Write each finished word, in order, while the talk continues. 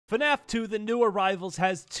FNAF 2 The New Arrivals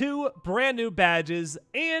has 2 brand new badges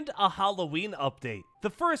and a Halloween update. The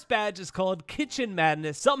first badge is called Kitchen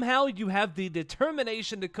Madness. Somehow you have the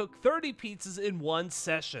determination to cook 30 pizzas in one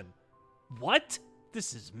session. What?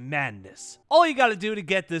 This is madness. All you gotta do to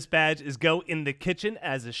get this badge is go in the kitchen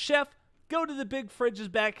as a chef, go to the big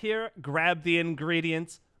fridges back here, grab the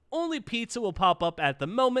ingredients. Only pizza will pop up at the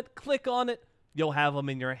moment. Click on it. You'll have them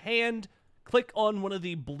in your hand. Click on one of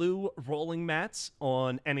the blue rolling mats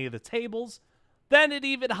on any of the tables. Then it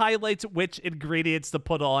even highlights which ingredients to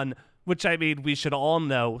put on, which I mean, we should all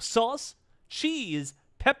know. Sauce, cheese,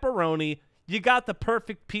 pepperoni. You got the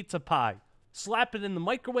perfect pizza pie. Slap it in the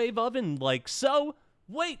microwave oven like so.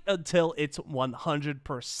 Wait until it's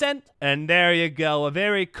 100%. And there you go, a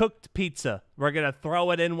very cooked pizza. We're going to throw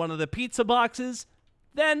it in one of the pizza boxes.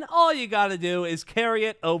 Then all you got to do is carry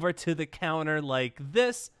it over to the counter like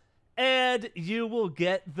this. And you will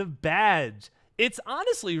get the badge. It's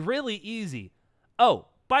honestly really easy. Oh,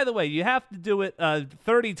 by the way, you have to do it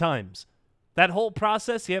 30 times. That whole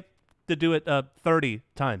process, you have to do it 30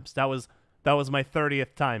 times. That was my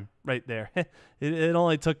 30th time right there. It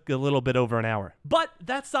only took a little bit over an hour. But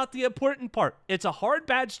that's not the important part. It's a hard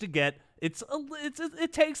badge to get. It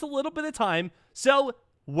takes a little bit of time. So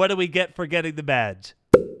what do we get for getting the badge?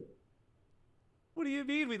 What do you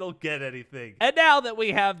mean we don't get anything? And now that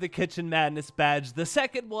we have the Kitchen Madness badge, the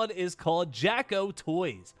second one is called Jack-O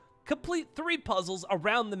Toys. Complete 3 puzzles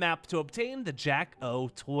around the map to obtain the Jack-O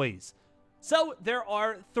Toys. So there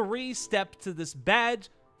are 3 steps to this badge,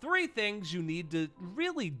 3 things you need to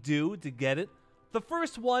really do to get it. The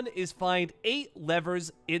first one is find 8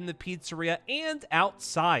 levers in the pizzeria and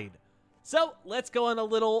outside. So let's go on a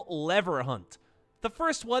little lever hunt. The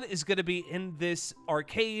first one is going to be in this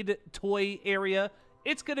arcade toy area.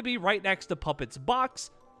 It's going to be right next to Puppet's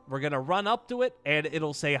box. We're going to run up to it, and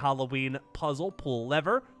it'll say Halloween puzzle, pull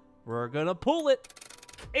lever. We're going to pull it,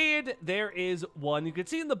 and there is one. You can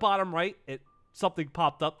see in the bottom right, something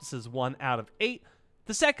popped up. This is 1 out of 8.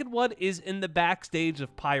 The second one is in the backstage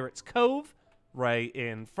of Pirate's Cove, right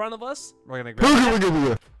in front of us. We're going to grab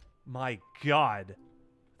that. My God.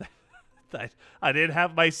 I didn't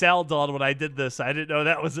have my sound on when I did this. I didn't know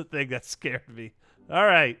that was a thing that scared me. All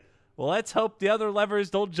right. Well, let's hope the other levers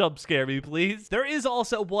don't jump scare me, please. There is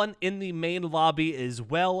also one in the main lobby as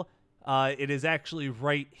well. It is actually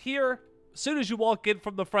right here. As soon as you walk in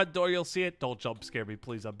from the front door, you'll see it. Don't jump scare me,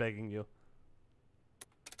 please. I'm begging you.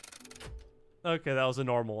 Okay, that was a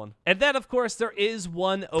normal one. And then, of course, there is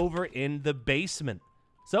one over in the basement.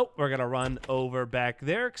 So we're going to run over back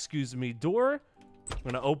there. Excuse me, door. I'm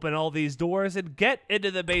going to open all these doors and get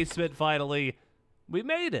into the basement finally. We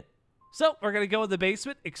made it. So we're going to go in the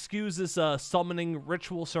basement. Excuse this summoning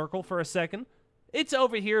ritual circle for a second. It's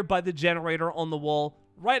over here by the generator on the wall,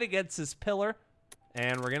 right against this pillar.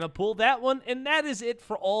 And we're going to pull that one. And that is it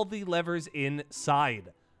for all the levers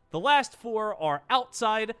inside. The last 4 are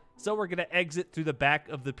outside. So we're going to exit through the back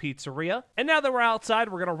of the pizzeria. And now that we're outside,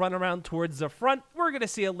 we're going to run around towards the front. We're going to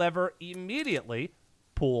see a lever immediately.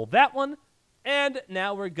 Pull that one. And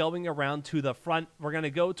now we're going around to the front. We're going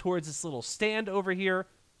to go towards this little stand over here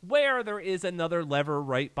where there is another lever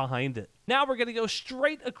right behind it. Now we're going to go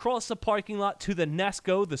straight across the parking lot to the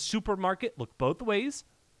Nesco, the supermarket. Look both ways.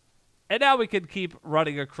 And now we can keep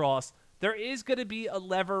running across. There is going to be a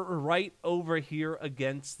lever right over here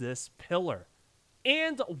against this pillar.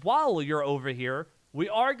 And while you're over here, we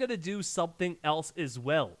are going to do something else as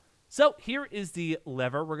well. So here is the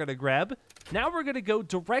lever we're going to grab. Now we're going to go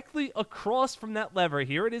directly across from that lever.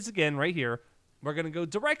 Here it is again, right here. We're going to go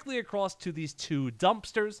directly across to these 2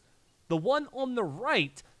 dumpsters. The one on the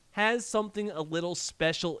right has something a little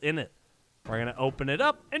special in it. We're going to open it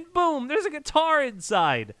up, and boom, there's a guitar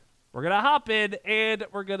inside. We're going to hop in, and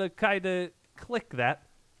we're going to kind of click that.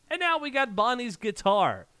 And now we got Bonnie's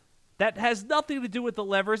guitar. That has nothing to do with the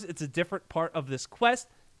levers. It's a different part of this quest.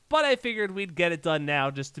 But I figured we'd get it done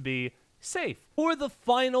now just to be safe. For the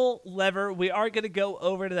final lever, we are going to go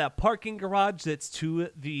over to that parking garage that's to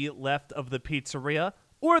the left of the pizzeria,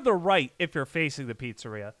 or the right if you're facing the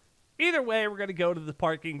pizzeria. Either way, we're going to go to the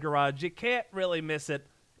parking garage. You can't really miss it.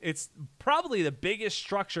 It's probably the biggest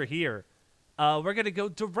structure here. We're going to go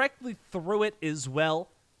directly through it as well.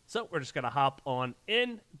 So we're just going to hop on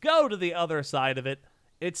in, go to the other side of it.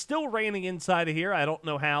 It's still raining inside of here. I don't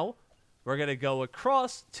know how. We're going to go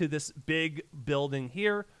across to this big building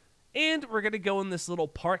here, and we're going to go in this little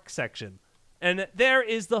park section. And there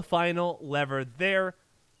is the final lever there.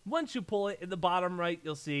 Once you pull it in the bottom right,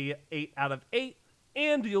 you'll see 8 out of 8,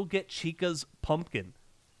 and you'll get Chica's pumpkin.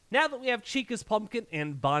 Now that we have Chica's pumpkin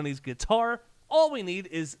and Bonnie's guitar, all we need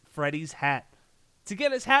is Freddy's hat. To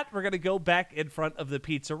get his hat, we're going to go back in front of the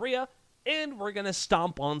pizzeria, and we're going to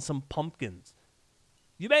stomp on some pumpkins.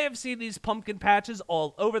 You may have seen these pumpkin patches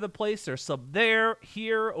all over the place. There's some there,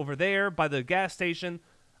 here, over there, by the gas station.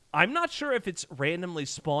 I'm not sure if it's randomly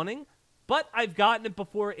spawning, but I've gotten it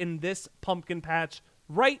before in this pumpkin patch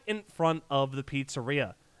right in front of the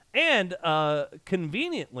pizzeria. And,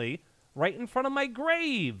 conveniently, right in front of my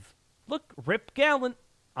grave. Look, rip Gallant.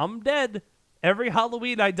 I'm dead. Every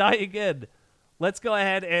Halloween I die again. Let's go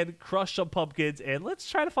ahead and crush some pumpkins, and let's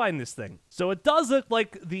try to find this thing. So it does look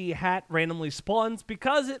like the hat randomly spawns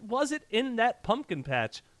because it wasn't in that pumpkin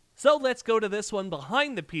patch. So let's go to this one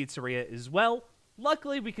behind the pizzeria as well.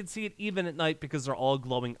 Luckily, we can see it even at night because they're all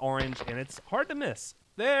glowing orange, and it's hard to miss.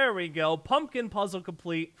 There we go. Pumpkin puzzle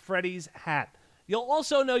complete. Freddy's hat. You'll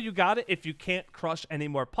also know you got it if you can't crush any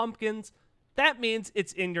more pumpkins. That means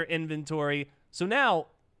it's in your inventory. So now...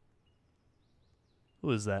 Who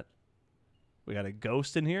is that? We got a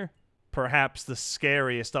ghost in here? Perhaps the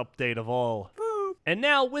scariest update of all. And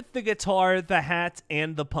now with the guitar, the hat,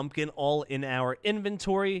 and the pumpkin all in our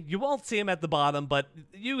inventory, you won't see them at the bottom, but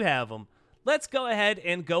you have them. Let's go ahead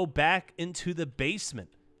and go back into the basement.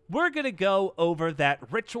 We're going to go over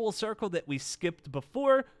that ritual circle that we skipped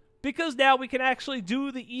before, because now we can actually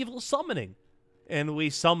do the evil summoning. And we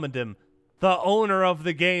summoned him. The owner of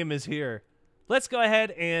the game is here. Let's go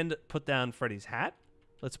ahead and put down Freddy's hat.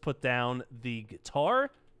 Let's put down the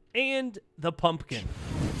guitar and the pumpkin.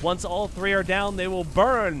 Once all three are down, they will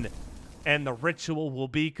burn, and the ritual will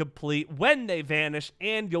be complete when they vanish,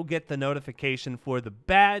 and you'll get the notification for the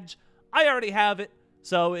badge. I already have it,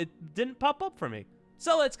 so it didn't pop up for me.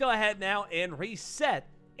 So let's go ahead now and reset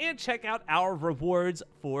and check out our rewards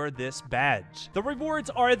for this badge. The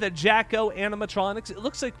rewards are the Jacko animatronics. It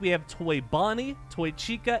looks like we have Toy Bonnie, Toy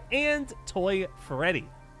Chica, and Toy Freddy.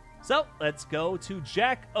 So, let's go to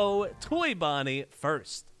Jack-O Toy Bonnie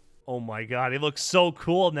first. Oh my god, he looks so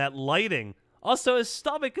cool in that lighting. Also, his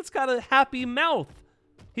stomach, it's got a happy mouth.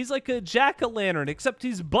 He's like a jack-o'-lantern, except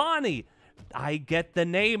he's Bonnie. I get the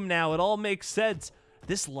name now. It all makes sense.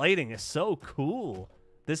 This lighting is so cool.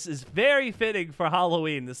 This is very fitting for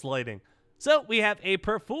Halloween, this lighting. So, we have a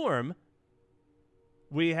perform.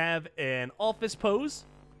 We have an office pose.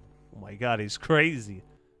 Oh my god, he's crazy.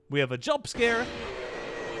 We have a jump scare.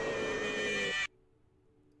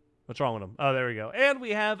 What's wrong with him? Oh, there we go. And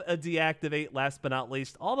we have a deactivate. Last but not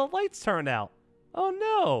least, all the lights turned out. Oh,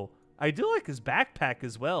 no. I do like his backpack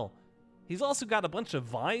as well. He's also got a bunch of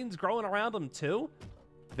vines growing around him, too.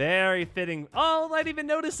 Very fitting. Oh, I didn't even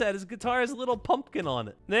notice that. His guitar has a little pumpkin on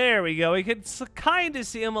it. There we go. We can kind of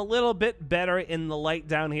see him a little bit better in the light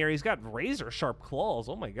down here. He's got razor-sharp claws.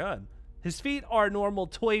 Oh, my God. His feet are normal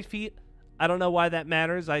toy feet. I don't know why that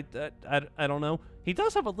matters. I don't know. He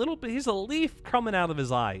does have a little bit. He's a leaf coming out of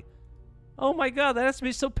his eye. Oh my god, that has to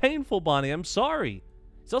be so painful, Bonnie. I'm sorry.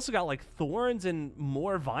 He's also got like thorns and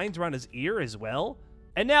more vines around his ear as well.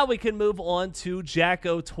 And now we can move on to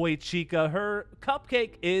Jacko Toy Chica. Her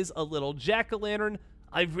cupcake is a little jack-o'-lantern.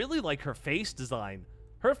 I really like her face design.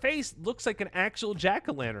 Her face looks like an actual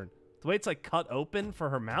jack-o'-lantern. The way it's like cut open for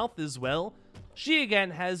her mouth as well. She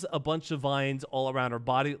again has a bunch of vines all around her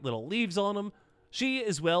body, little leaves on them. She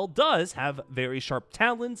as well does have very sharp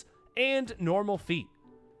talons and normal feet.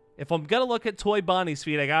 If I'm going to look at Toy Bonnie's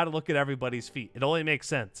feet, I got to look at everybody's feet. It only makes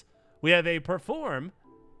sense. We have a perform.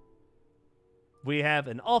 We have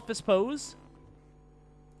an office pose.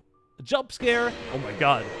 A jump scare. Oh my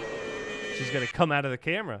god. She's going to come out of the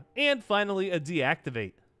camera. And finally, a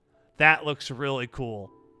deactivate. That looks really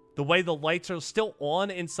cool. The way the lights are still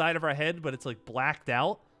on inside of our head, but it's like blacked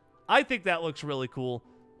out. I think that looks really cool.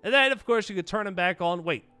 And then, of course, you could turn them back on.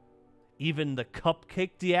 Wait. Even the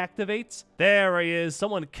cupcake deactivates. There he is.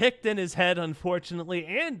 Someone kicked in his head, unfortunately.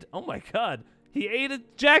 And, oh my god, he ate a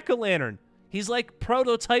jack-o'-lantern. He's like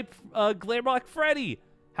prototype Glamrock Freddy.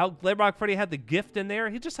 How Glamrock Freddy had the gift in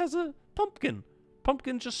there. He just has a pumpkin.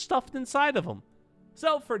 Pumpkin just stuffed inside of him.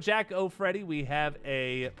 So for Jack-O Freddy, we have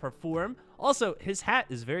a perform. Also, his hat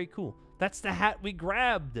is very cool. That's the hat we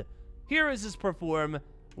grabbed. Here is his perform.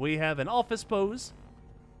 We have an office pose.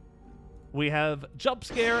 We have jump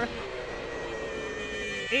scare.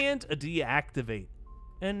 And a deactivate.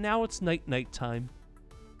 And now it's night time.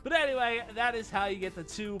 But anyway, that is how you get the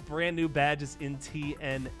two brand new badges in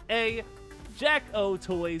TNA. Jack-O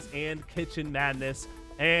Toys and Kitchen Madness.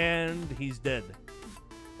 And he's dead.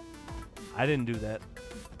 I didn't do that.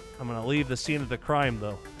 I'm going to leave the scene of the crime,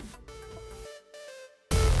 though.